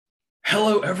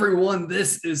Hello, everyone.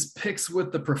 This is Picks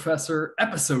with the Professor,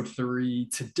 episode 3.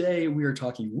 Today, we are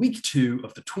talking week 2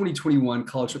 of the 2021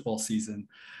 college football season.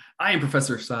 I am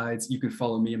Professor Sides. You can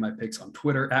follow me and my picks on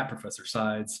Twitter at Professor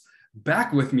Sides.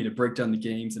 Back with me to break down the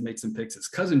games and make some picks is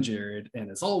cousin Jared. And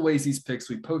as always, these picks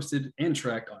we posted and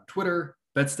tracked on Twitter,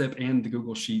 BetStep, and the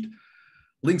Google Sheet.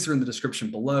 Links are in the description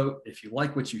below. If you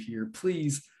like what you hear,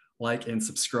 please like and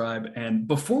subscribe. And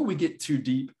before we get too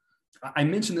deep, I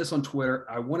mentioned this on Twitter.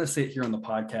 I want to say it here on the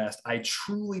podcast. I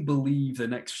truly believe the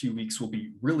next few weeks will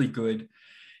be really good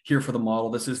here for the model.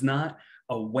 This is not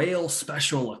a whale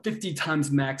special, a 50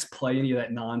 times max play, any of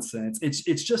that nonsense.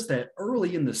 It's just that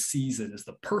early in the season is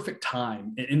the perfect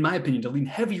time, in my opinion, to lean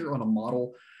heavier on a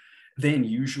model than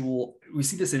usual. We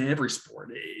see this in every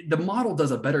sport. The model does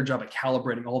a better job at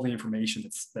calibrating all the information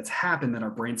that's happened than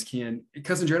our brains can.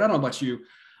 Cousin Jared, I don't know about you.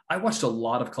 I watched a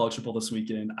lot of college football this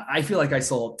weekend. I feel like I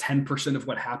saw 10% of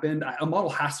what happened. A model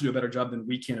has to do a better job than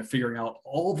we can of figuring out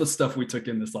all the stuff we took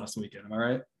in this last weekend. Am I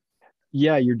right?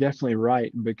 Yeah, you're definitely right,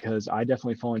 because I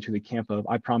definitely fall into the camp of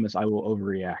I promise I will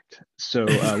overreact. So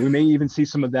we may even see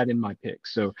some of that in my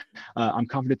picks. So I'm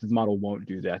confident that the model won't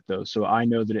do that, though. So I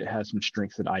know that it has some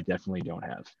strengths that I definitely don't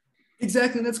have.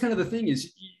 Exactly. And that's kind of the thing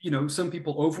is, some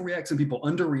people overreact, some people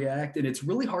underreact, and it's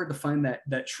really hard to find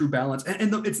that true balance.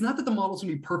 And it's not that the model's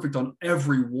going to be perfect on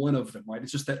every one of them, right?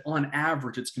 It's just that on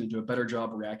average, it's going to do a better job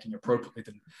reacting appropriately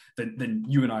than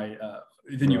you and I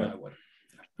would.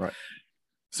 Right.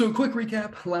 So a quick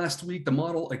recap. Last week, the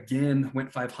model again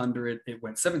went 500. It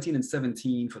went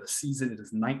 17-17 for the season. It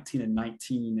is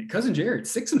 19-19. Cousin Jared,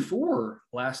 6-4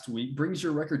 last week, brings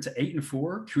your record to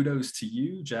 8-4. Kudos to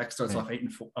you. Jack starts off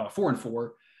 4-4.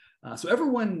 So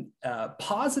everyone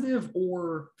positive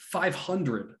or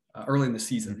 500 early in the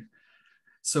season.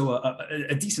 So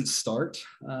a decent start.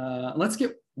 Let's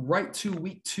get right to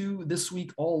week 2. This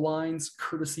week, all lines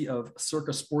courtesy of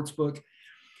Circa Sportsbook.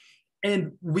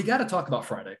 And we got to talk about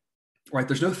Friday, right?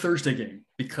 There's no Thursday game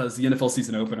because the NFL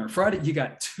season opener. Friday, you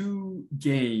got 2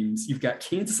 games. You've got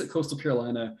Kansas at Coastal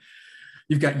Carolina.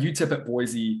 You've got UTEP at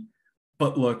Boise.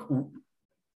 But look,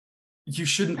 you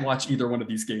shouldn't watch either one of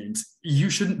these games.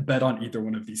 You shouldn't bet on either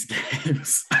one of these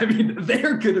games. I mean,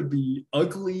 they're going to be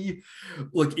ugly.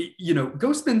 Look,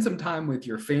 go spend some time with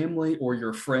your family or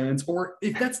your friends, or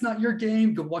if that's not your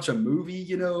game, go watch a movie,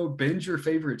 binge your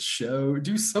favorite show,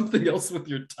 do something else with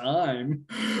your time.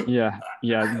 Yeah.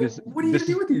 What are you going to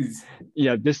do with these?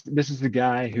 Yeah, this is the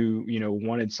guy who,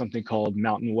 wanted something called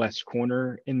Mountain West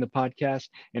Corner in the podcast,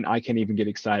 and I can't even get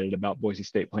excited about Boise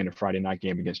State playing a Friday night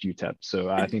game against UTEP. So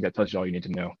I think that tells you all you need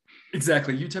to know.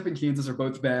 Exactly. UTEP and Kansas are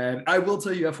both bad. I will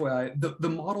tell you, FYI, the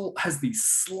model has the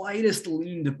slightest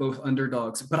lean to both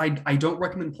underdogs, but I don't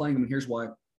recommend playing them. Here's why.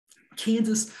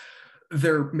 Kansas,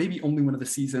 they're maybe only one of the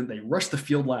season. They rushed the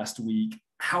field last week.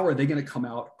 How are they going to come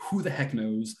out? Who the heck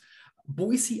knows?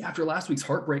 Boise, after last week's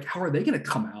heartbreak, how are they going to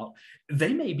come out?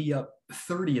 They may be up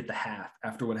 30 at the half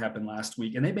after what happened last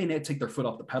week, and they may not take their foot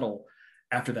off the pedal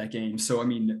after that game. So, I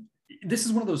mean, this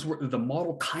is one of those where the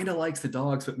model kind of likes the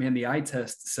dogs, but man, the eye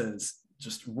test says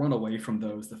just run away from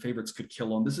those. The favorites could kill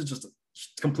them. This is just a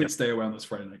complete stay away on those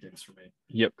Friday night games for me.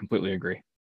 Yep, completely agree.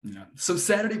 Yeah. So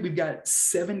Saturday, we've got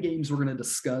 7 games we're going to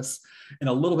discuss in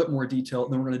a little bit more detail.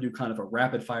 Then we're going to do kind of a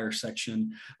rapid fire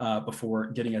section before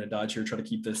getting out of Dodge here, try to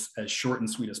keep this as short and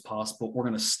sweet as possible. We're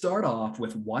going to start off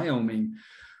with Wyoming,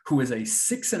 who is a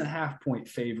 6.5-point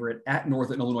favorite at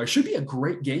Northern Illinois. Should be a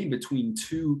great game between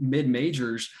 2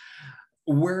 mid-majors.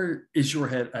 Where is your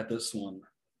head at this one?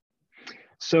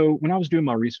 So when I was doing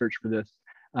my research for this,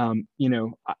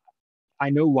 I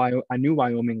knew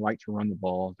Wyoming liked to run the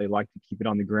ball. They like to keep it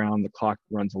on the ground. The clock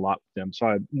runs a lot with them. So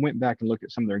I went back and looked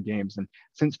at some of their games. And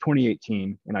since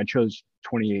 2018, and I chose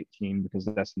 2018 because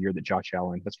that's the year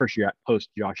that that's first year post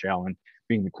Josh Allen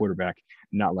being the quarterback.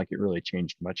 Not like it really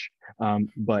changed much.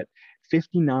 But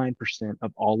 59%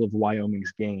 of all of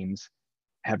Wyoming's games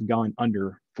have gone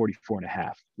under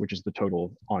 44.5, which is the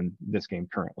total on this game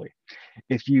currently.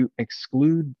 If you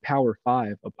exclude Power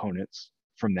 5 opponents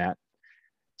from that,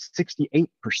 68%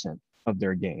 of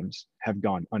their games have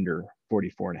gone under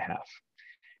 44.5.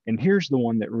 And here's the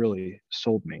one that really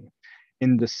sold me.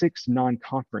 In the 6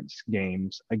 non-conference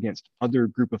games against other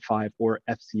Group of 5 or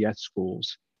FCS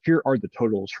schools, here are the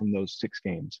totals from those 6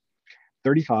 games: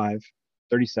 35,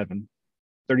 37,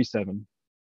 37,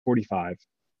 45,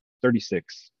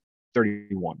 36,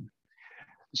 31.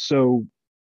 So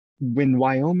when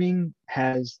Wyoming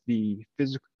has the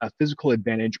physical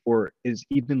advantage or is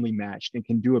evenly matched and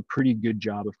can do a pretty good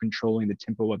job of controlling the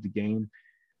tempo of the game,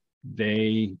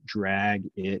 they drag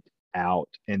it out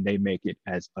and they make it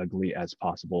as ugly as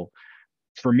possible.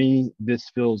 For me,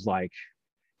 this feels like,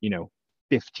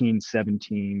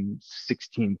 15-17,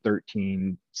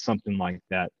 16-13, something like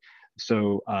that.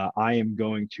 So I am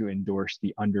going to endorse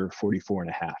the under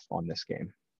 44.5 on this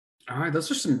game. All right, those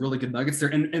are some really good nuggets there,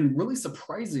 and really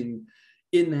surprising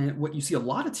in that what you see a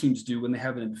lot of teams do when they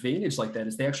have an advantage like that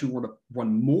is they actually want to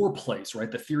run more plays, right?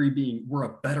 The theory being we're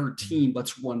a better team,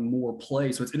 let's run more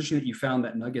plays. So it's interesting that you found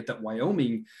that nugget that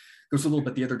Wyoming goes a little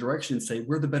bit the other direction and say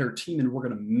we're the better team and we're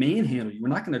going to manhandle you. We're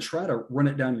not going to try to run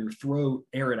it down your throat,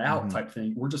 air it out type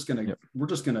thing. We're just going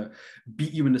to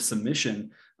beat you into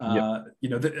submission.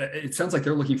 It sounds like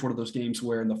they're looking forward to those games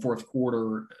where in the fourth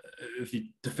quarter, the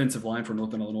defensive line for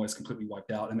Northern Illinois is completely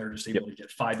wiped out and they're just able to get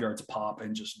 5 yards a pop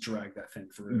and just drag that thing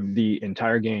through. The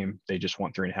entire game, they just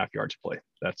want 3.5 yards of play.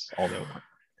 That's all they want.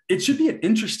 It should be an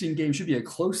interesting game, should be a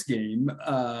close game.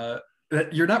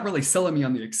 You're not really selling me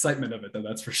on the excitement of it, though,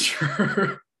 that's for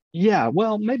sure. Yeah,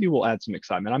 well, maybe we'll add some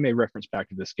excitement. I may reference back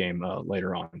to this game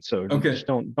later on. So just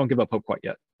don't give up hope quite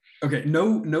yet. Okay,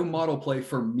 no model play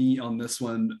for me on this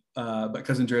one, but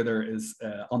Cousin Dre there is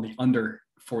on the under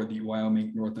for the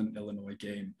Wyoming Northern Illinois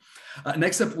game.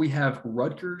 Next up, we have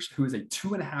Rutgers, who is a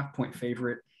 2.5-point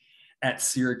favorite at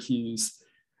Syracuse.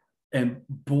 And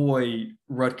boy,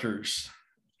 Rutgers.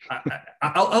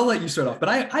 I'll let you start off, but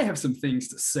I have some things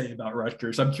to say about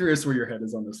Rutgers. I'm curious where your head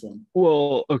is on this one.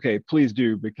 Well, okay, please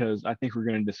do, because I think we're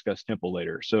going to discuss Temple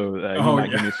later. So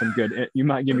you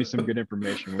might give me some good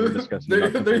information when we're discussing.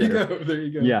 There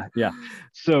you go. Yeah.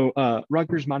 So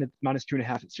Rutgers minus 2.5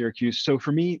 at Syracuse. So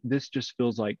for me, this just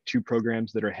feels like two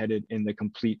programs that are headed in the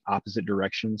complete opposite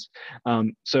directions.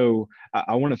 So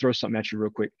I want to throw something at you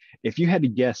real quick. If you had to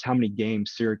guess how many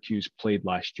games Syracuse played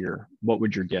last year, what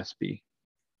would your guess be?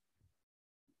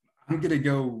 I'm going to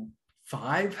go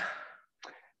 5.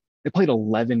 They played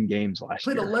 11 games last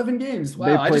year. 11 games.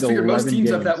 Wow. I just figured most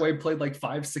teams up that way played like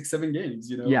 5, 6, 7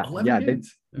 games,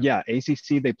 Yeah.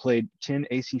 ACC, they played 10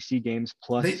 ACC games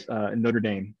plus Notre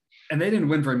Dame. And they didn't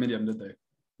win very many of them, did they?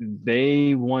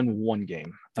 They won 1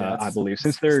 game, I believe.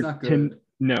 Since their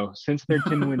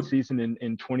 10-win season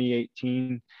in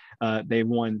 2018, they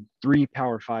won 3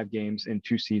 Power 5 games in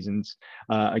 2 seasons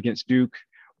against Duke,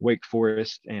 Wake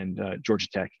Forest, and Georgia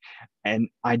Tech. And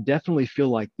I definitely feel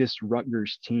like this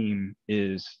Rutgers team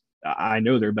I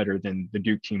know they're better than the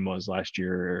Duke team was last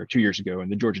year or 2 years ago,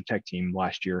 and the Georgia Tech team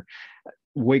last year.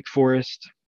 Wake Forest,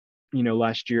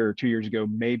 last year or 2 years ago,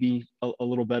 maybe a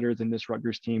little better than this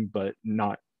Rutgers team, but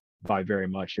not by very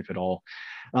much, if at all.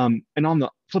 And on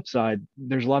the flip side,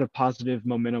 there's a lot of positive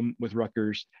momentum with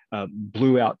Rutgers.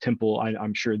 Blew out Temple.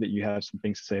 I'm sure that you have some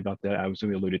things to say about that. I was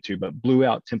really alluded to, but blew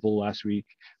out Temple last week,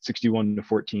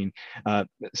 61-14.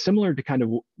 Similar to kind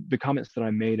of the comments that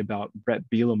I made about Brett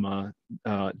Bielema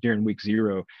during week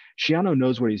 0. Schiano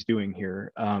knows what he's doing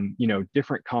here.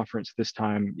 Different conference this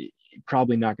time,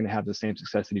 probably not going to have the same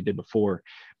success that he did before,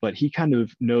 but he kind of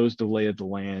knows the lay of the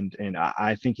land. And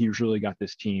I think he's really got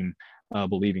this team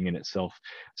believing in itself.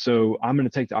 So I'm going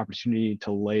to take the opportunity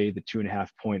to lay the 2.5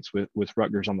 points with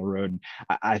Rutgers on the road.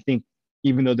 I think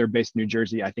even though they're based in New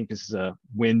Jersey, I think this is a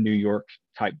win New York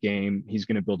type game. He's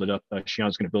going to build it up.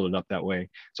 Schiano's going to build it up that way.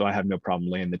 So I have no problem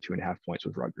laying the 2.5 points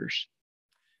with Rutgers.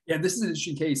 Yeah, this is an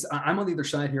interesting case. I'm on the other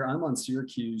side here. I'm on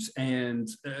Syracuse. And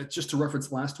just to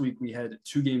reference last week, we had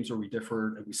 2 games where we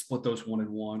differed and we split those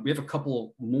 1-1. We have a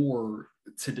couple more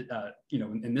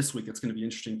in this week. That's going to be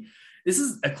interesting. This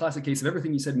is a classic case of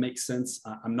everything you said makes sense.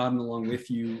 I'm nodding along with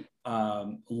you.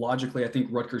 Logically, I think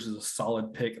Rutgers is a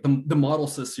solid pick. The model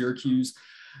says Syracuse.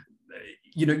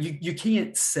 You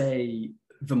can't say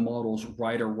the model's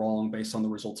right or wrong based on the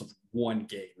results of one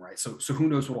game, right? So who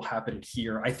knows what will happen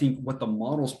here? I think what the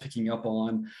model's picking up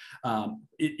on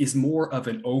is more of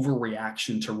an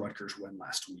overreaction to Rutgers' win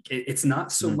last week. It's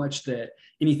not so much that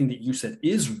anything that you said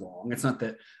is wrong. It's not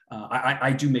that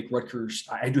I do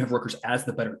have Rutgers as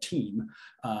the better team,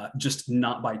 just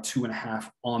not by 2.5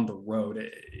 on the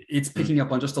road. It's picking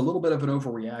up on just a little bit of an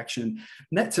overreaction. And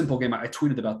that Temple game, I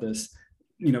tweeted about this.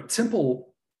 Temple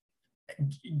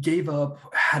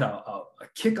had a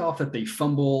kickoff that they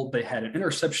fumbled. They had an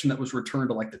interception that was returned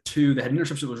to like the 2. They had an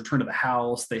interception that was returned to the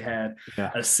house. They had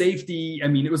a safety. I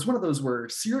mean, it was one of those where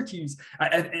Syracuse,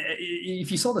 if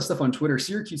you saw the stuff on Twitter,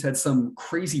 Syracuse had some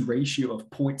crazy ratio of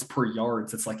points per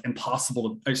yards. It's like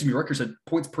impossible to, Rutgers had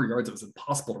points per yards. It was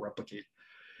impossible to replicate.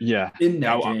 Yeah. In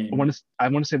that game. I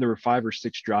want to say there were 5 or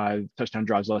 6 touchdown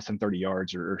drives less than 30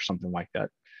 yards or something like that.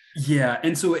 Yeah.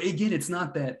 And so again, it's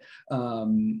not that,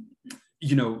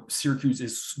 Syracuse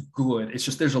is good. It's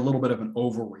just there's a little bit of an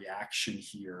overreaction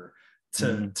here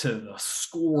to the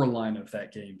score line of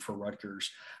that game for Rutgers.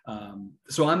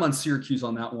 So I'm on Syracuse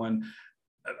on that one.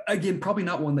 Again, probably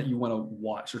not one that you want to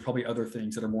watch. There's probably other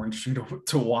things that are more interesting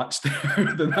to watch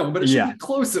there than that one, but it should Yeah, be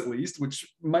close at least,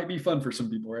 which might be fun for some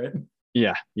people, right?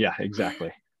 yeah,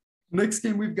 exactly. Next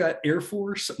game, we've got Air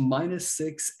Force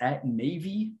 -6 at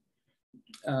Navy.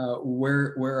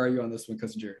 Where are you on this one,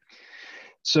 cousin Jared?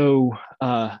 So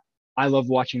I love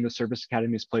watching the service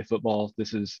academies play football.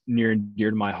 This is near and dear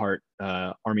to my heart.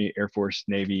 Army, Air Force,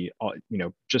 Navy,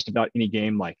 just about any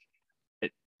game. Like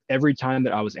every time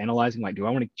that I was analyzing, like, do I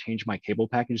want to change my cable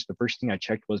package? The first thing I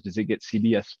checked was, does it get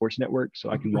CBS Sports Network so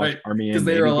I can watch Right, Army because and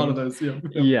there are a Navy lot of games?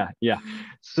 those. Yeah, yeah. Yeah.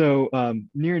 So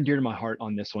near and dear to my heart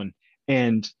on this one.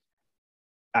 And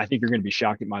I think you're going to be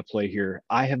shocked at my play here.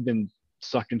 I have been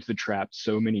sucked into the trap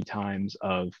so many times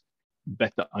of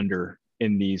bet the under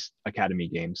in these academy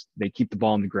games. They keep the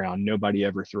ball on the ground. Nobody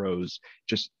ever throws.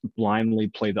 Just blindly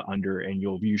play the under, and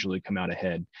you'll usually come out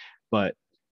ahead. But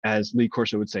as Lee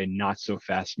Corso would say, not so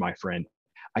fast, my friend.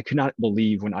 I could not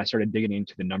believe when I started digging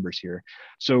into the numbers here.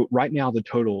 So right now the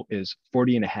total is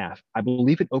 40 and a half. I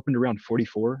believe it opened around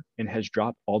 44 and has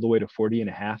dropped all the way to 40 and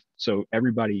a half. So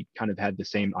everybody kind of had the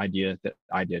same idea that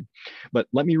I did. But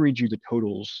let me read you the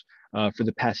totals for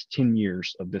the past 10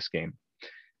 years of this game.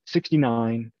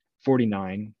 69,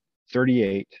 49,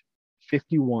 38,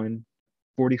 51,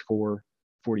 44,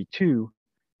 42,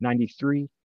 93,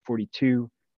 42,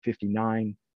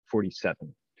 59,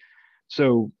 47.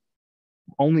 So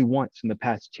only once in the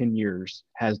past 10 years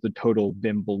has the total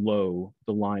been below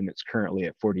the line that's currently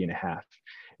at 40 and a half.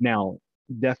 Now,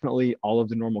 definitely all of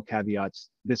the normal caveats.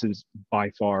 This is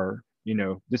by far,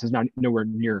 this is not nowhere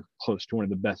near close to one of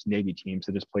the best Navy teams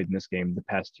that has played in this game the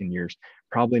past 10 years.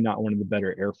 Probably not one of the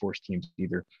better Air Force teams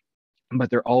either. But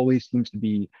there always seems to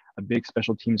be a big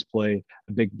special teams play,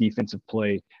 a big defensive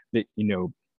play that,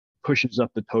 pushes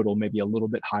up the total maybe a little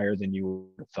bit higher than you would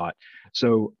have thought.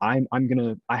 So I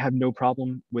have no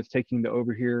problem with taking the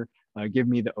over here. Give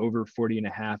me the over 40 and a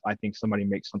half. I think somebody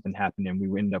makes something happen and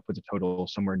we end up with a total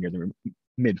somewhere near the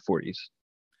mid 40s.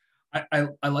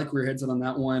 I like where your head's at on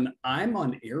that one. I'm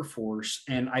on Air Force,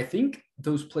 and I think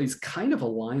those plays kind of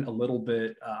align a little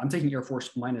bit. I'm taking Air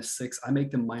Force -6. I make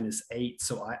them -8,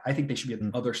 so I think they should be at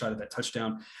the other side of that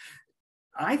touchdown.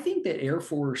 I think that Air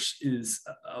Force is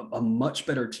a much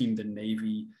better team than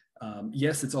Navy.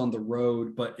 Yes, it's on the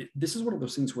road, but this is one of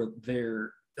those things where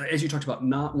they're, as you talked about,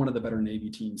 not one of the better Navy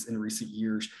teams in recent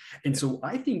years. And so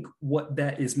I think what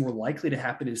that is more likely to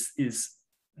happen is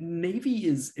Navy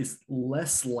is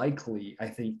less likely, I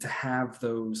think, to have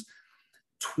those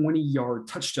 20-yard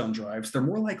touchdown drives. They're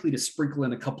more likely to sprinkle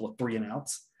in a couple of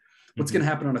 3-and-outs. What's going to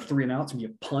happen on a 3-and-out is going to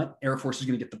be a punt. Air Force is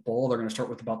going to get the ball. They're going to start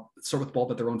with the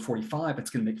ball at their own 45. It's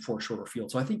going to make for a shorter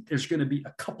field. So I think there's going to be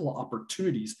a couple of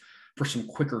opportunities for some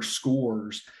quicker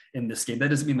scores in this game. That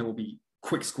doesn't mean there will be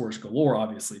quick scores galore,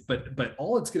 obviously, but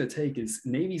all it's going to take is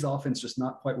Navy's offense just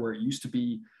not quite where it used to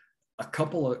be. A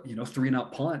couple of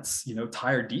 3-and-out punts,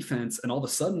 tired defense, and all of a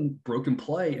sudden broken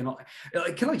play, and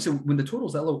kind of like, so when the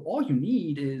total's that low, all you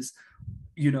need is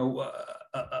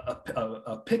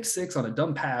a pick six on a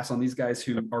dumb pass on these guys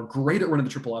who are great at running the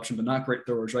triple option but not great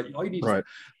throwers, right? All you need is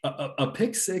a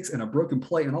pick six and a broken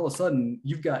play, and all of a sudden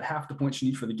you've got half the points you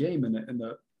need for the game in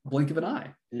the blink of an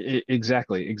eye.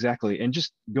 Exactly. And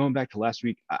just going back to last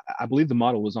week, I believe the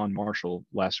model was on Marshall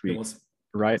last week.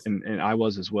 Right. And I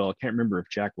was as well. I can't remember if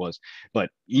Jack was, but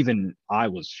even I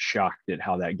was shocked at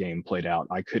how that game played out.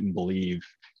 I couldn't believe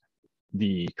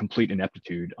the complete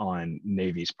ineptitude on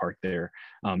Navy's part there.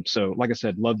 So like I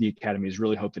said, love the academies,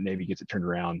 really hope that Navy gets it turned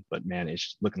around, but man,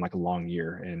 it's looking like a long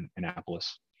year in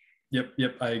Annapolis.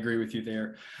 Yep. I agree with you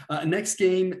there. Next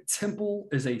game, Temple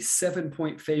is a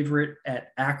 7-point favorite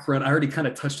at Akron. I already kind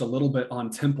of touched a little bit on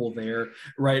Temple there,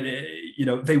 right?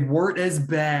 They weren't as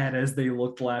bad as they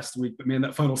looked last week, but man,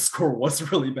 that final score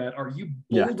was really bad. Are you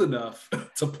bold enough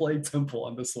to play Temple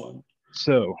on this one?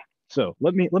 So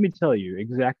let me tell you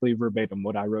exactly verbatim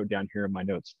what I wrote down here in my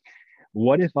notes.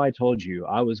 What if I told you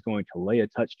I was going to lay a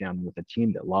touchdown with a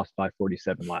team that lost by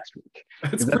 47 last week?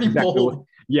 That's pretty exactly bold.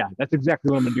 That's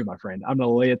exactly what I'm going to do, my friend. I'm going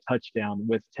to lay a touchdown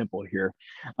with Temple here.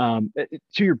 To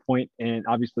your point, and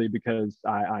obviously because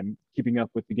I'm keeping up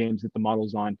with the games that the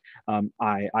model's on,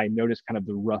 I noticed kind of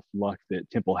the rough luck that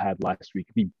Temple had last week.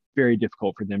 It'd be very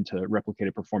difficult for them to replicate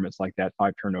a performance like that,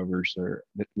 5 turnovers or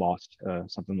that lost,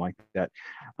 something like that.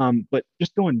 But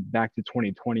just going back to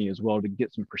 2020 as well to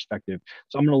get some perspective.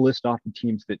 So I'm going to list off the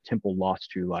teams that Temple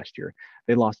lost to last year.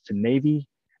 They lost to Navy,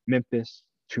 Memphis,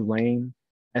 Tulane,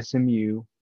 SMU,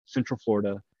 Central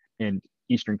Florida, and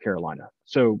Eastern Carolina.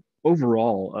 So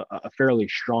overall a fairly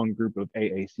strong group of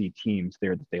AAC teams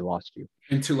there that they lost to.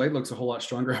 And Tulane looks a whole lot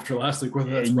stronger after last week.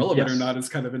 Whether that's relevant or not is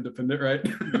kind of independent, right?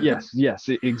 yes,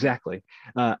 exactly.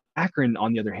 Akron,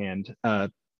 on the other hand,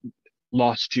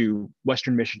 lost to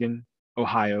Western Michigan,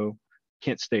 Ohio,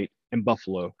 Kent State, and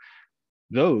Buffalo.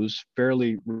 Those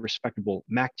fairly respectable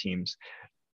MAC teams.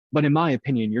 But in my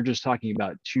opinion, you're just talking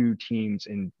about two teams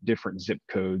in different zip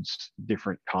codes,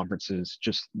 different conferences.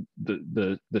 Just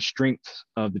the strengths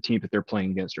of the team that they're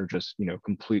playing against are just,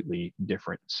 completely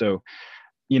different. So,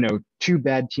 two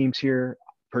bad teams here.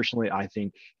 Personally, I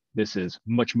think this is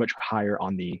much, much higher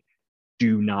on the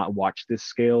do not watch this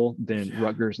scale than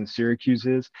Rutgers and Syracuse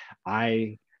is.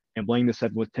 I am laying this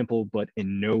up with Temple, but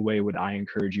in no way would I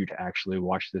encourage you to actually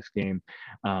watch this game.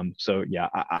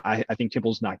 I think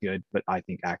Temple's not good, but I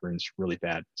think Akron's really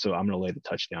bad. So I'm going to lay the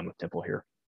touchdown with Temple here.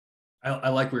 I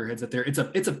like where your head's at there.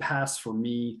 It's a pass for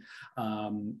me.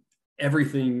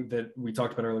 Everything that we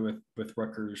talked about earlier with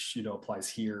Rutgers, applies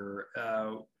here.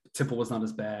 Temple was not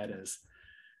as bad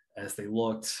as they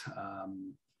looked.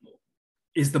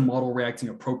 Is the model reacting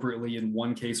appropriately in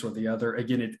one case or the other?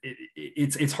 Again,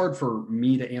 it's hard for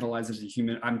me to analyze as a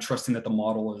human. I'm trusting that the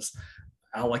model is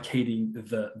allocating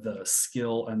the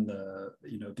skill and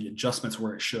the adjustments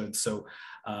where it should. So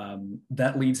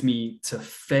that leads me to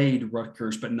fade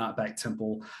Rutgers, but not back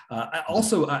Temple.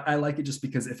 I like it just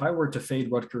because if I were to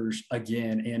fade Rutgers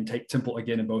again and take Temple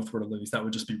again and both were to lose, that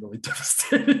would just be really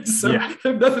devastating. So if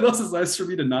nothing else, is nice for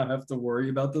me to not have to worry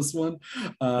about this one.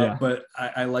 But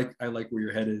I like where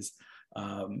your head is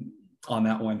on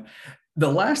that one. The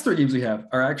last three games we have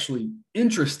are actually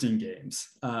interesting games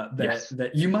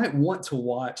that you might want to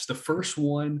watch. The first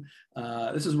one,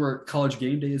 this is where College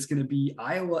Game Day is going to be.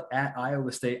 Iowa at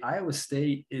Iowa State. Iowa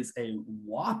State is a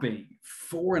whopping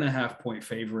 4.5-point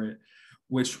favorite,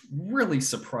 which really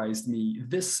surprised me.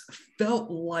 This felt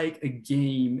like a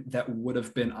game that would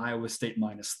have been Iowa State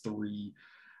 -3.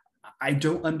 I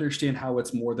don't understand how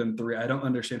it's more than 3. I don't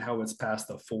understand how it's past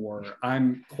the 4.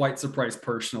 I'm quite surprised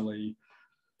personally.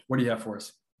 What do you have for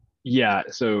us? Yeah,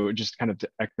 so just kind of to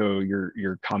echo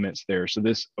your comments there. So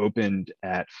this opened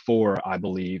at 4, I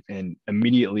believe, and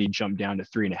immediately jumped down to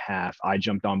 3.5. I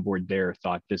jumped on board there,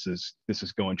 thought this is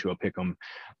going to a pick'em.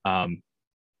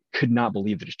 Could not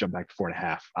believe that it's jumped back to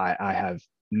 4.5. I have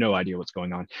no idea what's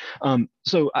going on.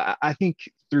 So I think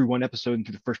through one episode and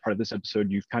through the first part of this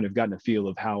episode, you've kind of gotten a feel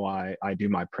of how I do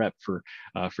my prep for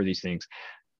these things.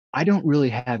 I don't really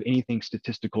have anything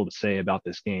statistical to say about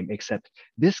this game, except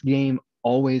this game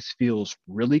always feels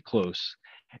really close,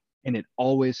 and it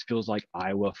always feels like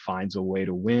Iowa finds a way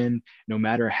to win. No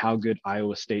matter how good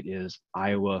Iowa State is,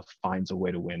 Iowa finds a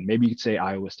way to win. Maybe you could say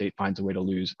Iowa State finds a way to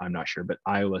lose. I'm not sure, but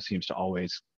Iowa seems to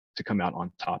always to come out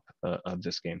on top of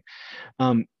this game.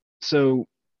 So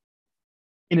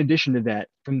in addition to that,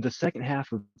 from the second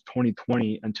half of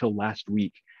 2020 until last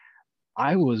week,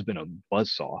 Iowa's been a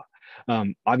buzzsaw.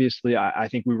 Obviously, I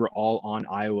think we were all on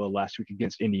Iowa last week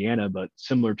against Indiana, but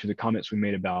similar to the comments we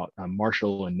made about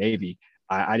Marshall and Navy,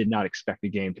 I did not expect the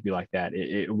game to be like that.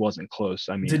 It wasn't close.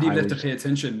 I mean, didn't even have to pay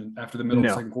attention after the middle of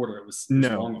the second quarter. It was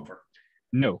long over.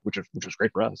 No, which was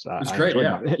great for us. It was great.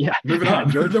 Yeah. Moving on.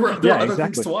 There were other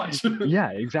things to watch.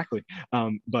 Yeah, exactly.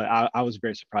 But I was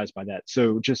very surprised by that.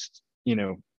 So just,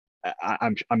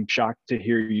 I'm shocked to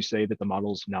hear you say that the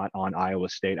model's not on Iowa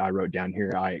State. I wrote down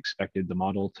here, I expected the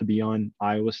model to be on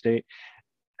Iowa State.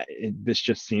 This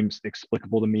just seems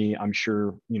explicable to me. I'm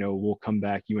sure, we'll come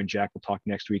back. You and Jack will talk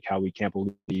next week how we can't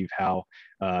believe how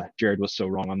Jared was so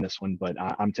wrong on this one. But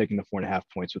I'm taking the 4.5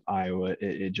 points with Iowa.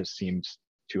 It just seems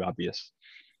too obvious.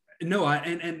 No,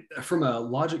 and from a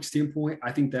logic standpoint,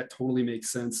 I think that totally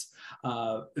makes sense.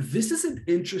 This is an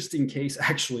interesting case,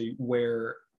 actually,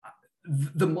 where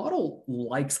the model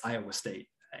likes Iowa State.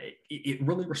 It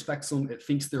really respects them. It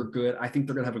thinks they're good. I think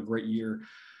they're going to have a great year.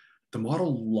 The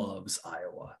model loves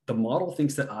Iowa. The model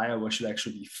thinks that Iowa should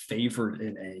actually be favored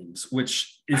in Ames,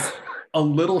 which is a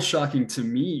little shocking to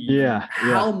me.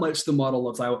 How much the model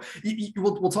loves Iowa.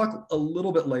 We'll talk a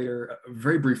little bit later,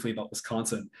 very briefly, about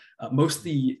Wisconsin. Most of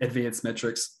the advanced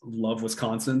metrics love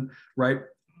Wisconsin, right?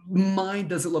 Mine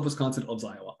doesn't love Wisconsin, loves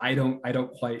Iowa. I don't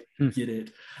quite get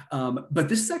it. But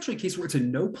this is actually a case where it's a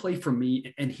no play for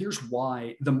me. And here's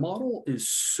why. The model is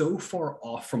so far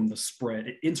off from the spread.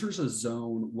 It enters a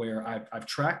zone where I've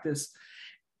tracked this,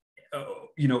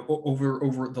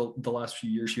 over the last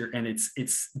few years here. And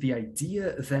it's the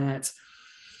idea that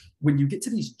when you get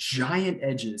to these giant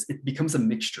edges, it becomes a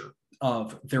mixture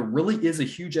of there really is a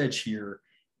huge edge here,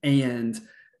 and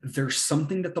there's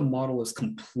something that the model is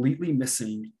completely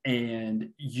missing, and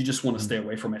you just want to stay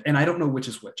away from it. And I don't know which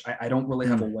is which. I don't really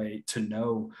have a way to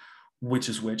know which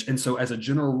is which. And so, as a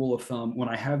general rule of thumb, when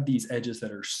I have these edges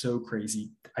that are so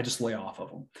crazy, I just lay off of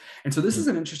them. And so, this is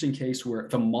an interesting case where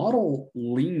the model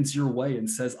leans your way and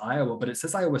says Iowa, but it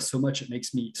says Iowa so much it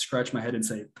makes me scratch my head and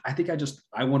say, I think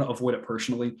I want to avoid it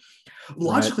personally.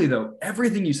 Logically, though,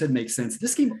 everything you said makes sense.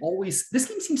 This game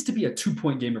seems to be a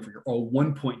 2-point game every year or a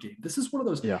 1-point game. This is one of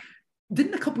those. Yeah.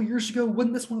 Didn't a couple years ago,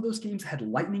 wasn't this one of those games that had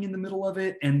lightning in the middle of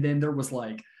it? And then there was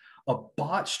like a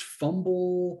botched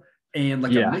fumble and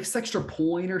like a mixed extra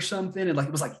point or something. And like,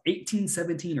 it was like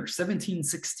 18-17 or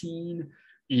 17-16.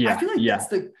 Yeah. I feel like that's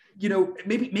the,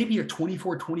 maybe a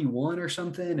 24-21 or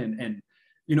something. And,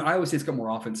 I always say it's got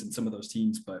more offense in some of those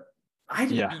teams, but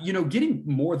getting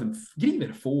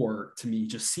even 4 to me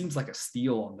just seems like a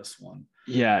steal on this one.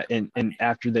 Yeah, and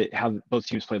after how both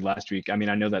teams played last week, I mean,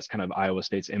 I know that's kind of Iowa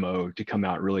State's MO to come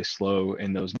out really slow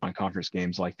in those non-conference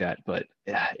games like that, but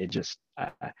it just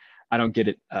I don't get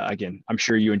it. Again, I'm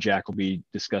sure you and Jack will be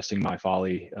discussing my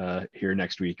folly here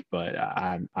next week, but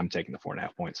I'm taking the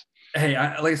 4.5 points. Hey,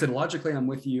 like I said, logically, I'm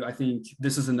with you. I think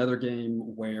this is another game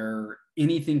where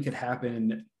anything could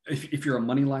happen if you're a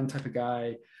money line type of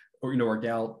guy or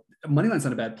gal. Money line's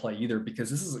not a bad play either,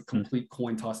 because this is a complete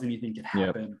coin toss. Anything can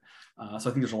happen. So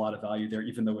I think there's a lot of value there,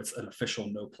 even though it's an official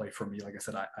no play for me. Like I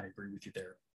said, I agree with you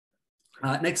there.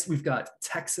 Next, we've got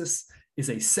Texas is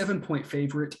a 7-point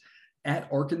favorite at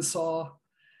Arkansas.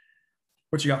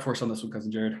 What you got for us on this one,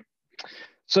 cousin Jared?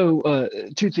 So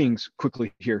 2 things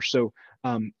quickly here. So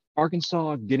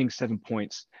Arkansas getting 7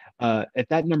 points. At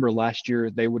that number last year,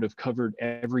 they would have covered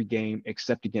every game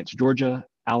except against Georgia,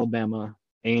 Alabama,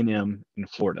 A&M, and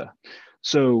Florida.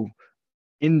 So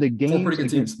in the games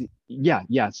against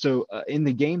So in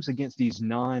the games against these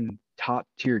non-top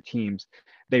tier teams,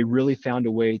 they really found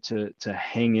a way to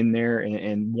hang in there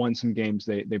and won some games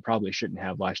they probably shouldn't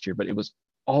have last year, but it was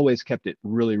always kept it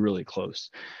really, really close.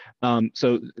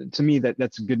 So to me,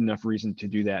 that's a good enough reason to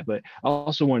do that. But I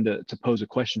also wanted to pose a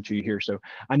question to you here. So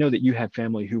I know that you have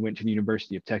family who went to the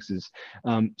University of Texas.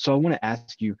 So I want to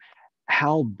ask you,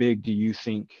 how big do you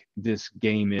think this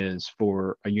game is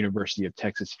for a University of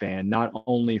Texas fan, not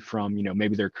only from,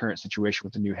 maybe their current situation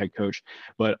with the new head coach,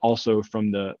 but also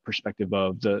from the perspective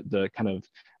of the kind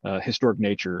of historic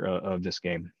nature of this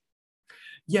game?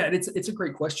 Yeah, it's a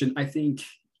great question. I think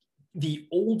the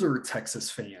older Texas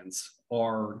fans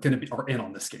are in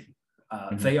on this game.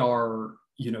 They are,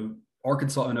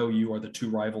 Arkansas and OU are the 2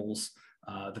 rivals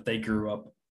that they grew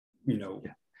up,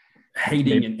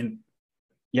 hating and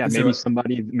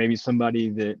maybe somebody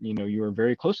that you are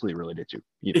very closely related to.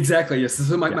 Exactly. Yes.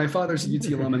 So my father's a UT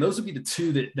alum, and those would be the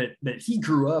 2 that he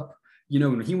grew up.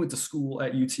 When he went to school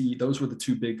at UT, those were the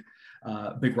 2 big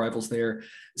rivals there.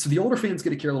 So the older fan's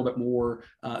going to care a little bit more.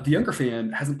 The younger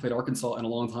fan hasn't played Arkansas in a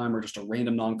long time, or just a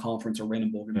random non-conference or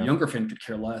random bowl game. The younger fan could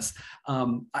care less.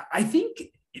 I think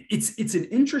it's an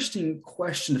interesting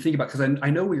question to think about, because I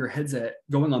know where your head's at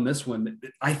going on this one.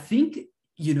 I think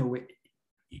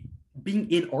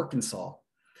being in Arkansas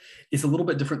is a little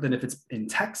bit different than if it's in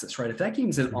Texas, right? If that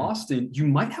game's in Austin, you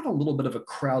might have a little bit of a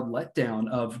crowd letdown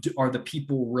of, are the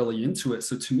people really into it?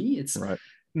 So to me, it's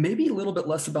maybe a little bit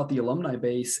less about the alumni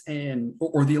base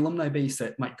or the alumni base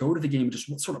that might go to the game, just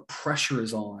what sort of pressure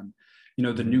is on,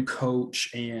 the new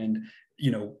coach and,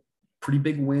 pretty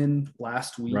big win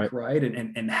last week, right?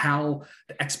 And how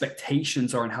the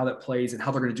expectations are and how that plays and how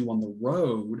they're going to do on the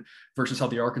road versus how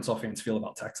the Arkansas fans feel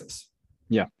about Texas.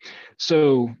 Yeah.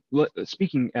 So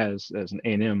speaking as an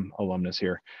A&M alumnus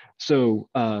here, so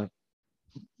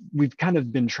we've kind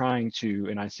of been trying to,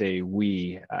 and I say I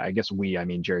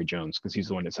mean Jerry Jones, because he's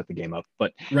the one that set the game up.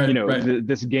 But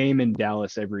this game in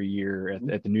Dallas every year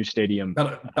at the new stadium,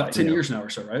 about 10 years now or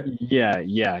so, right? Yeah.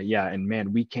 And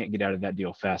man, we can't get out of that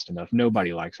deal fast enough.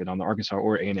 Nobody likes it on the Arkansas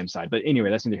or A&M side. But anyway,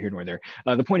 that's neither here nor there.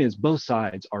 The point is, both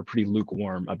sides are pretty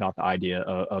lukewarm about the idea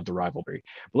of the rivalry.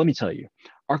 But let me tell you,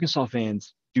 Arkansas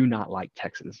fans do not like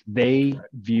Texas. They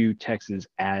view Texas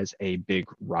as a big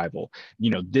rival.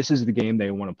 This is the game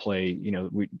they want to play.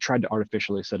 We tried to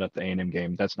artificially set up the A&M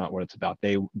game. That's not what it's about.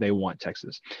 They want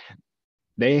Texas.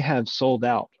 They have sold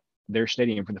out their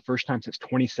stadium for the first time since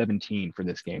 2017 for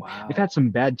this game. Wow. They've had some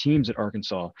bad teams at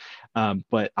Arkansas,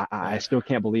 but I still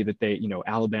can't believe that they,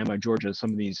 Alabama, Georgia, some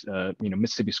of these,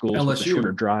 Mississippi schools LSU. With the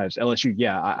shorter drives. LSU,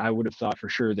 I would have thought for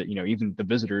sure that, even the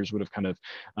visitors would have kind of,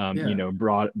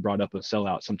 brought up a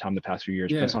sellout sometime the past few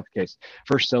years. But that's not the case.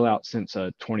 First sellout since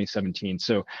 2017.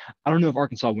 So I don't know if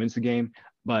Arkansas wins the game.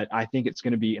 but I think it's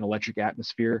going to be an electric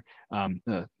atmosphere.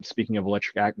 Speaking of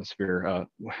electric atmosphere,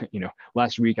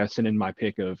 last week I sent in my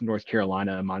pick of North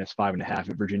Carolina -5.5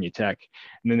 at Virginia Tech,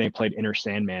 and then they played Enter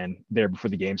Sandman there before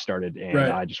the game started, and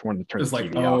Right. I just wanted to turn It's the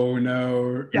like, TV off. oh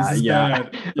no, this Yeah, is yeah.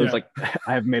 bad. I was Yeah. like,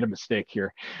 I have made a mistake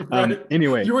here. Right.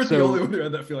 Anyway, You weren't the so only one who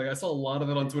had that feeling. I saw a lot of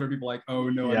it on Twitter. People like, oh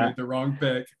no, I yeah, made the wrong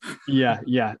pick.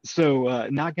 yeah. So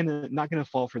not gonna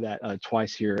fall for that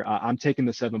twice here. I'm taking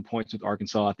the 7 points with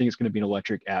Arkansas. I think it's going to be an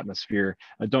electric atmosphere.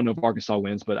 I don't know if Arkansas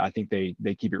wins, but I think they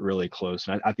keep it really close,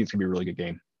 and I think it's going to be a really good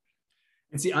game.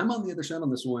 And see, I'm on the other side on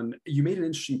this one. You made an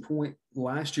interesting point.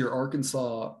 Last year,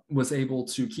 Arkansas was able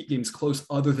to keep games close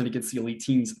other than against the elite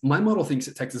teams. My model thinks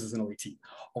that Texas is an elite team.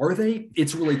 Are they?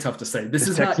 It's really tough to say. This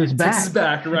is Texas not back. Texas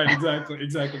back. Right,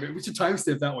 exactly. We should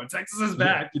timestamp that one. Texas is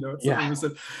back. It's Yeah. something we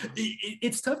said.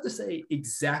 It's tough to say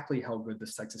exactly how good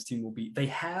this Texas team will be. They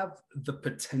have the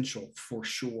potential for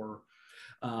sure.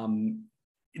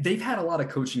 They've had a lot of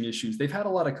coaching issues. They've had a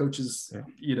lot of coaches,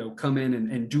 come in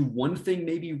and do one thing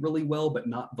maybe really well, but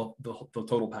not the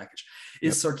total package.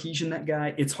 Is Sarkisian that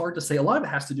guy? It's hard to say. A lot of it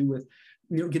has to do with,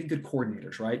 getting good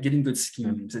coordinators, right? Getting good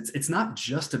schemes. It's not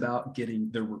just about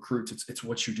getting the recruits. It's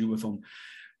what you do with them.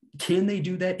 Can they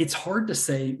do that? It's hard to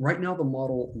say. Right now, the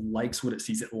model likes what it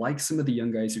sees. It likes some of the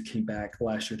young guys who came back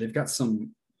last year. They've got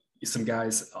some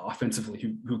guys offensively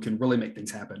who can really make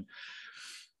things happen.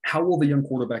 How will the young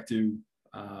quarterback do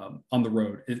on the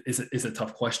road is a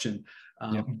tough question.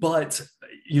 But,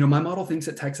 my model thinks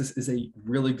that Texas is a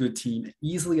really good team,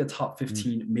 easily a top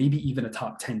 15, maybe even a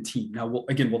top 10 team. Now, will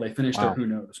they finish there? Who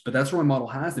knows? But that's where my model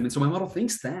has them. And so my model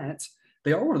thinks that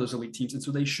they are one of those elite teams. And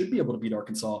so they should be able to beat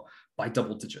Arkansas by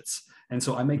double digits. And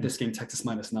so I make this game Texas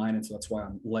 -9. And so that's why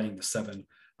I'm laying the 7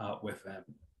 with them.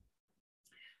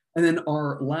 And then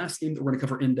our last game that we're going to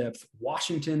cover in depth,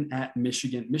 Washington at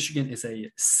Michigan. Michigan is a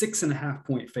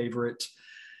 6.5-point favorite,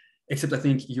 except I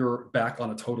think you're back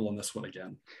on a total on this one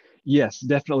again. Yes,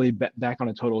 definitely back on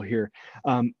a total here.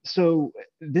 So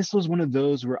this was one of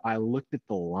those where I looked at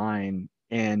the line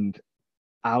and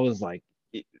I was like,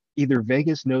 either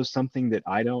Vegas knows something that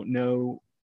I don't know,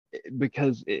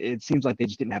 because it seems like they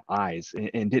just didn't have eyes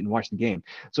and didn't watch the game.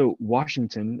 So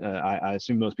Washington, I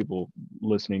assume most people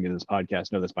listening to this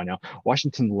podcast know this by now.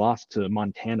 Washington lost to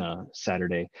Montana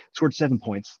Saturday, scored 7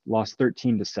 points, lost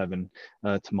 13-7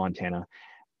 to Montana.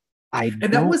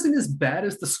 That wasn't as bad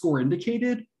as the score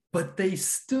indicated, but they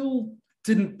still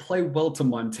didn't play well to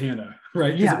Montana,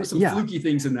 right? Because there were some fluky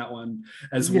things in that one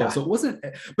as well. So it wasn't,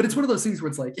 but it's one of those things where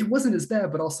it's like, it wasn't as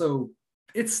bad, but also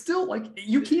it's still like,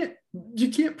 you can't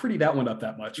pretty that one up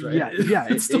that much, right? Yeah.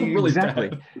 It's still really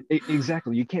bad.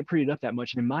 Exactly. You can't pretty it up that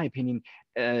much. And in my opinion,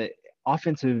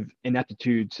 offensive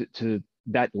ineptitude to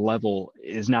that level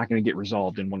is not going to get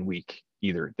resolved in 1 week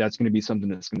either. That's going to be something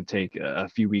that's going to take a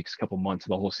few weeks, couple months,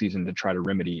 the whole season to try to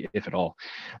remedy, if at all.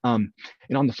 And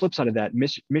on the flip side of that,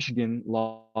 Michigan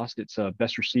lost its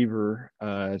best receiver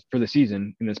for the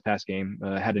season in this past game,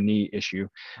 had a knee issue.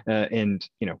 And,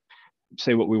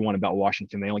 say what we want about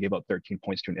Washington, they only gave up 13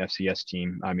 points to an FCS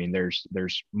team. I mean,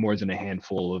 there's more than a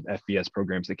handful of FBS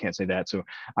programs that can't say that. So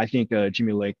I think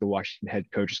Jimmy Lake, the Washington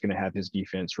head coach, is going to have his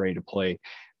defense ready to play.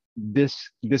 This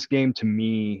game to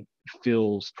me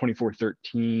feels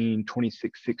 24-13,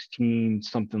 26-16,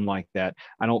 something like that.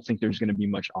 I don't think there's going to be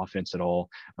much offense at all.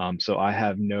 So I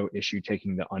have no issue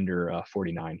taking the under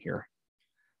 49 here.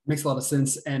 Makes a lot of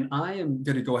sense. And I am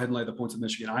going to go ahead and lay the points of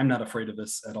Michigan. I'm not afraid of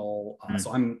this at all.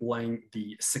 So I'm laying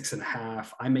the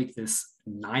 6.5. I make this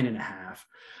 9.5.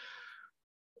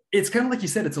 It's kind of like you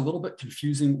said, it's a little bit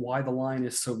confusing why the line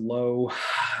is so low.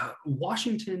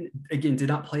 Washington, again, did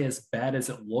not play as bad as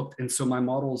it looked. And so my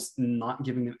model's not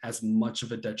giving them as much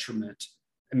of a detriment,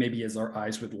 maybe as our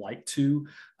eyes would like to.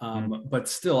 But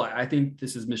still, I think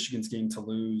this is Michigan's game to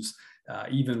lose,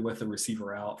 even with the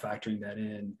receiver out, factoring that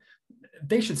in.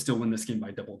 They should still win this game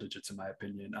by double digits, in my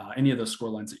opinion. Any of those score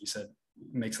lines that you said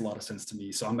makes a lot of sense to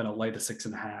me. So I'm going to lay the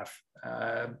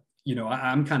 6.5.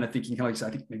 I'm kind of thinking, like I said,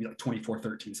 I think maybe like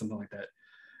 24-13, something like that,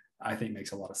 I think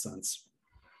makes a lot of sense.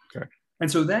 Okay.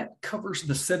 And so that covers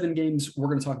the 7 games we're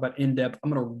going to talk about in depth.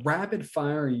 I'm going to rapid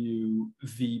fire you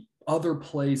the other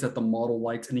plays that the model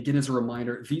likes. And again, as a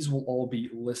reminder, these will all be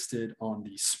listed on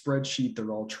the spreadsheet.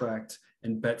 They're all tracked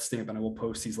in BetStamp, and I will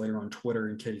post these later on Twitter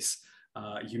in case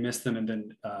you missed them. And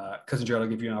then Cousin Jared will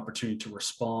give you an opportunity to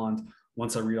respond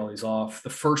once I read all these off. The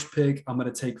first pick, I'm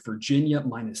going to take Virginia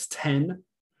 -10.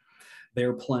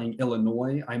 They're playing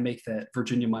Illinois. I make that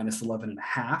Virginia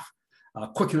 -11.5.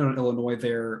 Quick note on Illinois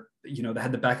there, they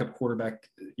had the backup quarterback,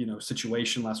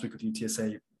 situation last week with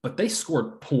UTSA, but they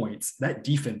scored points. That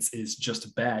defense is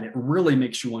just bad. It really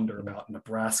makes you wonder about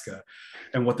Nebraska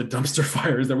and what the dumpster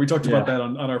fire is there. We talked about that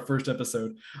on our first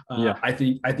episode. I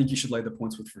think you should lay the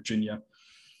points with Virginia.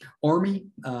 Army,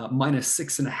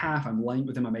 -6.5. I'm laying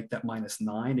with them. I make that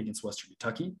 -9 against Western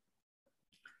Kentucky.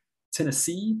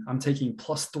 Tennessee, I'm taking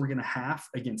 +3.5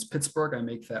 against Pittsburgh. I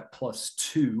make that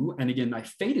 +2. And again, I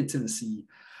faded Tennessee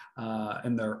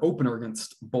in their opener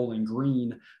against Bowling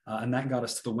Green, and that got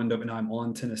us to the window. And I'm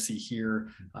on Tennessee here,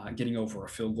 getting over a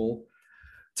field goal.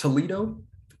 Toledo,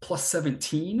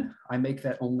 +17. I make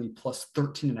that only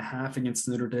 +13.5 against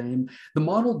Notre Dame. The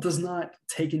model does not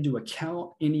take into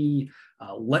account any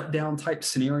letdown type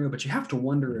scenario, but you have to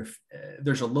wonder if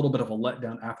there's a little bit of a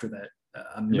letdown after that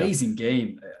amazing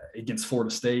game against Florida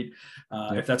State.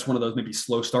 If that's one of those maybe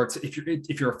slow starts,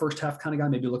 if you're a first half kind of guy,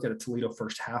 maybe look at a Toledo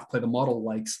first half play. The model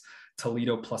likes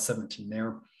Toledo +17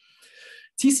 there.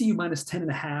 TCU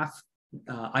 -10.5.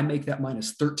 I make that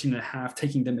 -13.5,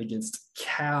 taking them against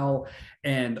Cal.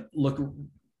 And look,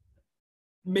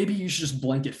 maybe you should just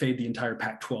blanket fade the entire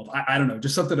Pac-12. I don't know,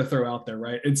 just something to throw out there,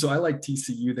 right? And so I like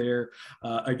TCU there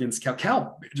against Cal.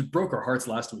 Cal just broke our hearts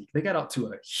last week. They got out to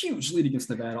a huge lead against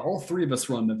Nevada. All three of us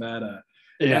were on Nevada.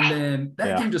 And then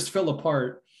that game just fell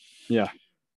apart. Yeah.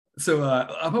 So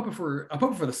I'm hoping for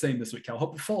the same this week, Cal.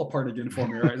 Hope it fall apart again for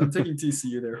me, right? I'm taking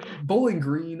TCU there. Bowling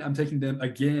Green, I'm taking them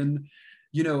again.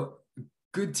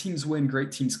 Good teams win, great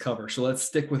teams cover. So let's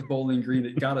stick with Bowling Green.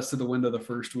 It got us to the window the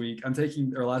first week.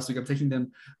 Last week, I'm taking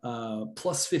them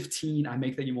 +15. I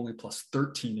make that game only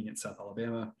 +13 against South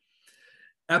Alabama.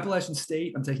 Appalachian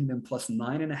State, I'm taking them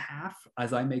 +9.5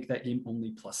 as I make that game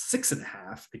only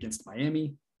 +6.5 against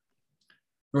Miami.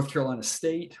 North Carolina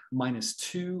State,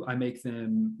 -2. I make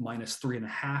them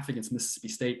 -3.5 against Mississippi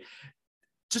State.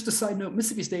 Just a side note,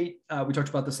 Mississippi State, we talked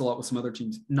about this a lot with some other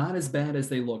teams, not as bad as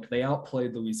they looked. They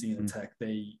outplayed Louisiana Tech.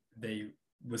 It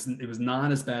was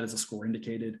not as bad as the score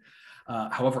indicated.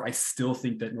 However, I still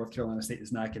think that North Carolina State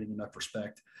is not getting enough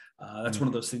respect. That's one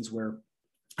of those things where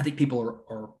I think people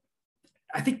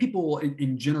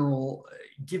in general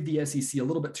give the SEC a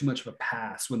little bit too much of a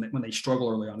pass when they struggle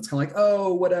early on. It's kind of like,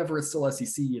 oh, whatever, it's still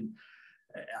SEC. And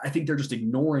I think they're just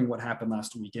ignoring what happened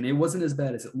last week. And it wasn't as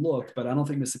bad as it looked, but I don't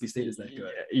think Mississippi State is that good.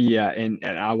 Yeah, and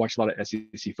I watch a lot of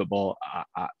SEC football.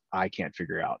 I can't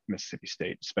figure out Mississippi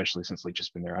State, especially since Leach has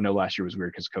been there. I know last year was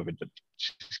weird because of COVID, but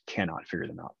just cannot figure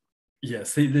them out.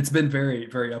 Yes, it's been very,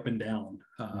 very up and down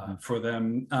for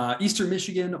them. Eastern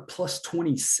Michigan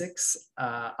 +26.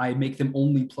 I make them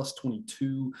only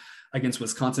 +22 against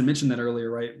Wisconsin. Mentioned that earlier,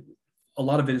 right? A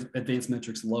lot of advanced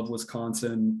metrics love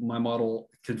Wisconsin. My model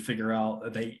can figure out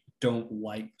that they don't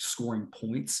like scoring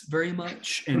points very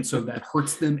much. And so that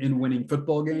hurts them in winning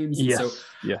football games. Yes.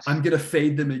 I'm going to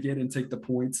fade them again and take the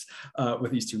points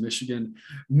with Eastern Michigan.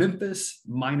 Memphis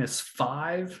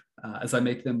 -5 as I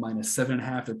make them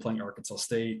 -7.5. They're playing Arkansas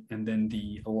State. And then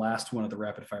the last one of the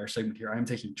rapid fire segment here, I'm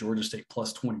taking Georgia State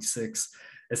 +26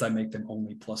 as I make them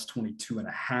only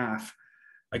 +22.5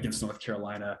 against North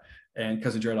Carolina. And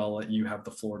Cousin Jared, I'll let you have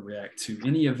the floor to react to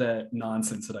any of that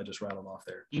nonsense that I just rattled off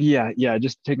there. Yeah,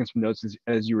 just taking some notes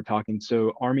as you were talking.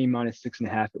 So Army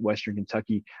 -6.5 at Western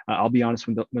Kentucky. I'll be honest,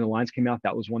 when the lines came out,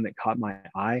 that was one that caught my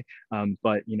eye.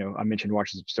 But I mentioned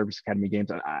watching some Service Academy games.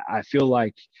 I feel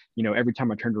like every time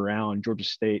I turned around, Georgia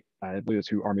State, I believe that's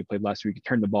who Army played last week,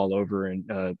 turned the ball over, and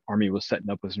Army was setting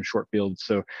up with some short fields.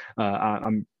 So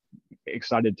I'm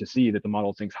excited to see that the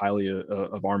model thinks highly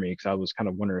of Army, because I was kind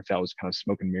of wondering if that was kind of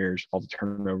smoke and mirrors, all the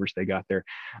turnovers they got there.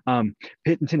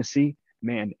 Pitt and Tennessee,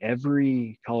 man,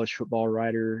 every college football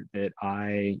writer that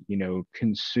I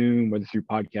consume, whether through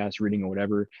podcasts, reading, or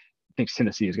whatever, thinks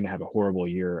Tennessee is going to have a horrible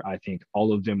year. I think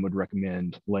all of them would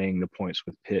recommend laying the points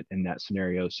with Pitt in that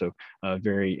scenario. So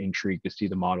very intrigued to see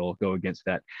the model go against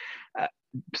that.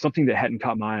 Something that hadn't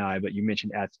caught my eye, but you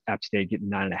mentioned App State getting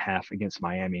 9.5 against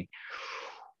Miami.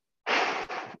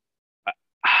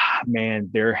 Man,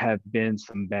 there have been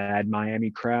some bad Miami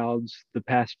crowds the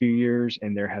past few years,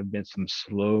 and there have been some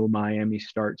slow Miami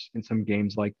starts in some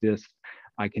games like this.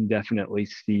 I can definitely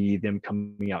see them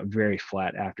coming out very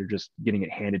flat after just getting it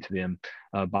handed to them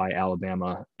by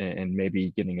Alabama, and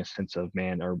maybe getting a sense of,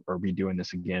 man, are we doing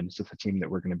this again? Is this a team that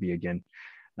we're going to be again?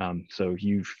 So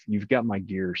you've got my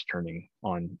gears turning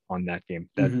on that game.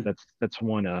 That's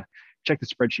one. Check the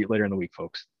spreadsheet later in the week,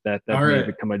 folks. That may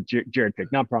become a Jared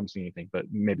pick. Not promising anything, but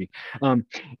maybe.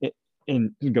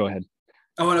 And go ahead.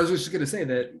 Oh, and I was just going to say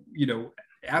that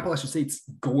Appalachian State's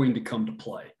going to come to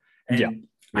play, and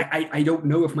Yep. I don't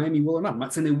know if Miami will or not. I'm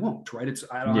not saying they won't, right?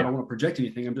 I don't want to project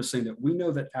anything. I'm just saying that we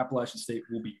know that Appalachian State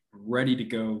will be ready to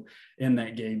go in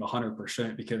that game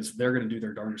 100% because they're going to do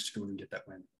their darndest to go and get that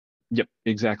win. Yep,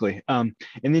 exactly. And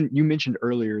then you mentioned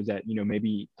earlier that,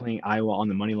 maybe playing Iowa on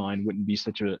the money line wouldn't be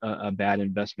such a bad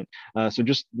investment. So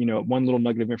just, one little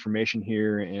nugget of information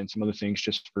here and some other things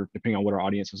just for depending on what our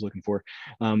audience is looking for.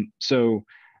 So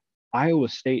Iowa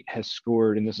State has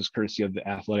scored, and this is courtesy of The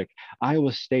Athletic,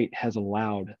 Iowa State has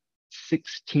allowed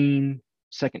 16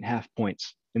 second half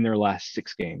points in their last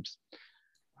 6 games.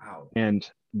 Wow. And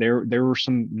there were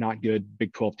some not good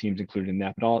Big 12 teams included in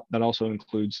that, but that also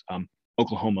includes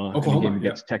Oklahoma in the game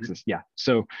against Texas. Yeah.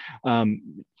 So that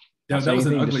was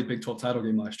an ugly Big 12 title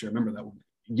game last year. I remember that one.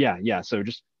 Yeah. So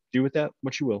just do with that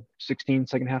what you will. 16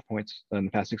 second half points in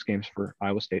the past 6 games for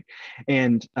Iowa State.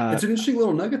 And it's an interesting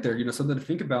little nugget there, something to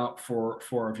think about for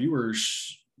our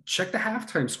viewers. Check the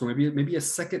halftime score, maybe a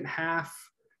second half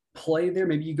play there.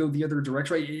 Maybe you go the other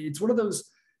direction, right? It's one of those.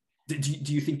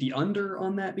 Do you think the under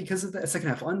on that because of that second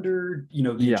half under?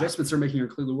 The adjustments they're making are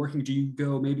clearly working. Do you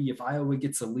go maybe if Iowa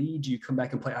gets a lead, do you come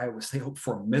back and play Iowa State, hope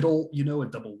for a middle, a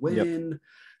double win? Yep.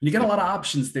 You got a lot of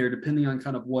options there depending on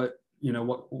kind of what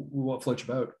floats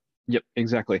your boat. Yep,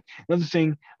 exactly. Another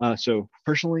thing, so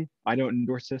personally, I don't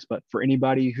endorse this, but for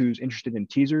anybody who's interested in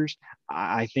teasers,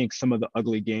 I think some of the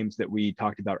ugly games that we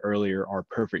talked about earlier are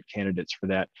perfect candidates for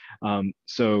that.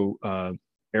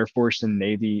 Air Force and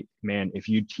Navy, man, if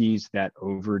you tease that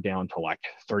over down to like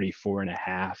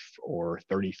 34.5 or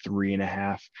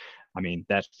 33.5, I mean,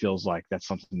 that feels like that's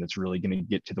something that's really going to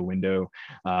get to the window.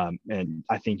 And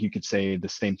I think you could say the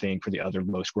same thing for the other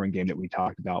low scoring game that we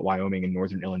talked about, Wyoming and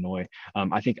Northern Illinois.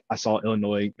 I think I saw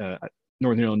Northern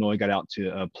Illinois got out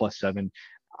to +7.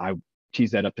 I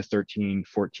tease that up to 13,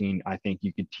 14. I think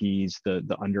you could tease the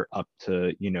under up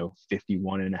to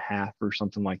 51.5 or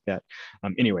something like that.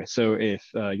 Anyway, so if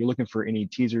you're looking for any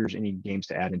teasers, any games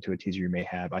to add into a teaser you may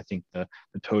have, I think the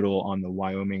total on the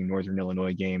Wyoming Northern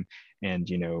Illinois game and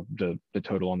the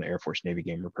total on the Air Force Navy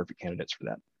game are perfect candidates for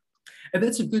that. And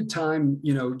that's a good time,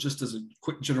 just as a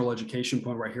quick general education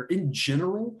point right here. In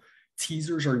general,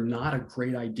 teasers are not a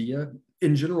great idea.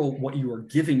 In general, what you are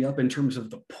giving up in terms of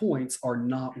the points are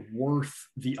not worth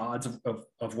the odds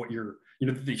of what you're,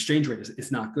 the exchange rate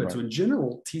is not good. Right. So in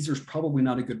general, teasers probably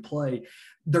not a good play.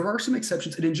 There are some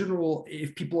exceptions. And in general,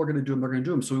 if people are going to do them, they're going to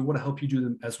do them. So we want to help you do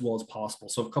them as well as possible.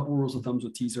 So a couple of rules of thumbs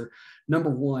with teaser.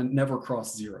 Number one, never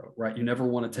cross 0, right? You never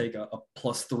want to take a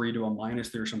 +3 to a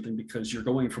 -3 or something because you're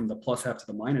going from the plus half to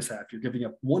the minus half. You're giving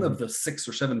up one of the 6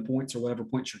 or 7 points or whatever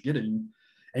points you're getting.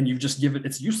 And you've just given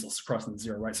it's useless crossing the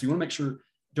 0, right? So you want to make sure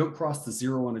don't cross the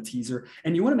 0 on a teaser,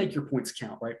 and you want to make your points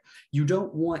count, right? You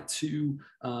don't want to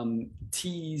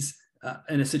tease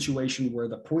in a situation where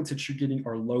the points that you're getting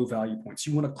are low value points.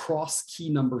 You want to cross key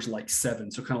numbers like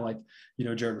 7. So kind of like,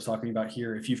 Jared was talking about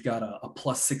here, if you've got a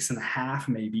 +6.5,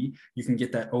 maybe you can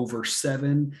get that over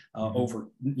 7, over,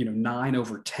 9,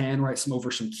 over 10, right?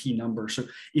 Over some key numbers. So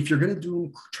if you're going to do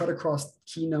them, try to cross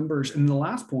key numbers. And the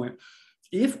last point,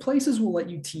 if places will let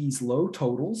you tease low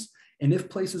totals, and if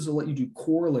places will let you do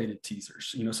correlated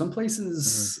teasers, some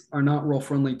places are not real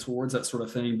friendly towards that sort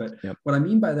of thing. But what I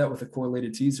mean by that with a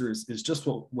correlated teaser is just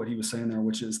what he was saying there,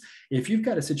 which is if you've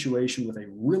got a situation with a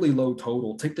really low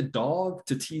total, take the dog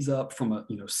to tease up from a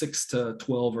 6 to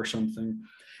 12 or something,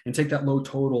 and take that low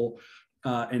total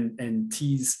and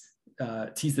tease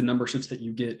the number such that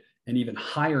you get an even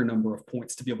higher number of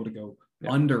points to be able to go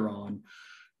under on.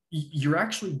 You're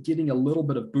actually getting a little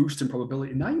bit of boost in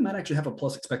probability. And now you might actually have a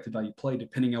plus expected value play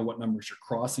depending on what numbers you're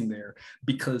crossing there,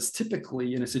 because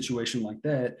typically in a situation like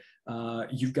that,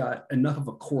 you've got enough of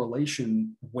a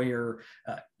correlation where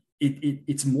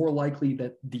it's more likely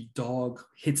that the dog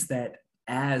hits that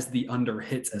as the under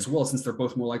hits as well, since they're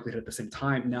both more likely to hit at the same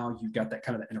time. Now you've got that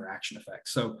kind of interaction effect.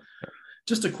 So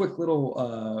just a quick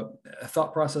little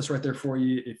thought process right there for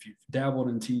you. If you've dabbled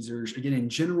in teasers, again, in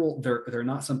general, they're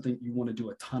not something you want to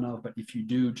do a ton of, but if you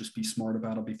do, just be smart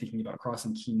about it. Be thinking about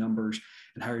crossing key numbers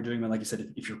and how you're doing them. Like I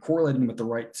said, if you're correlating with the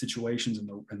right situations and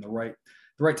the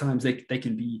right times, they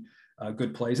can be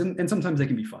good plays, and sometimes they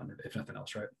can be fun, if nothing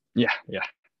else, right? Yeah.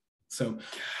 So,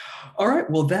 all right.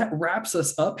 Well, that wraps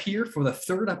us up here for the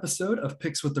 3rd episode of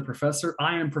Picks with the Professor.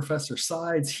 I am Professor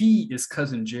Sides. He is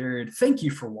Cousin Jared. Thank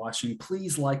you for watching.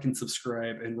 Please like and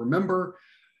subscribe. And remember,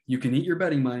 you can eat your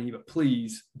betting money, but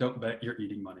please don't bet your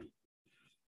eating money.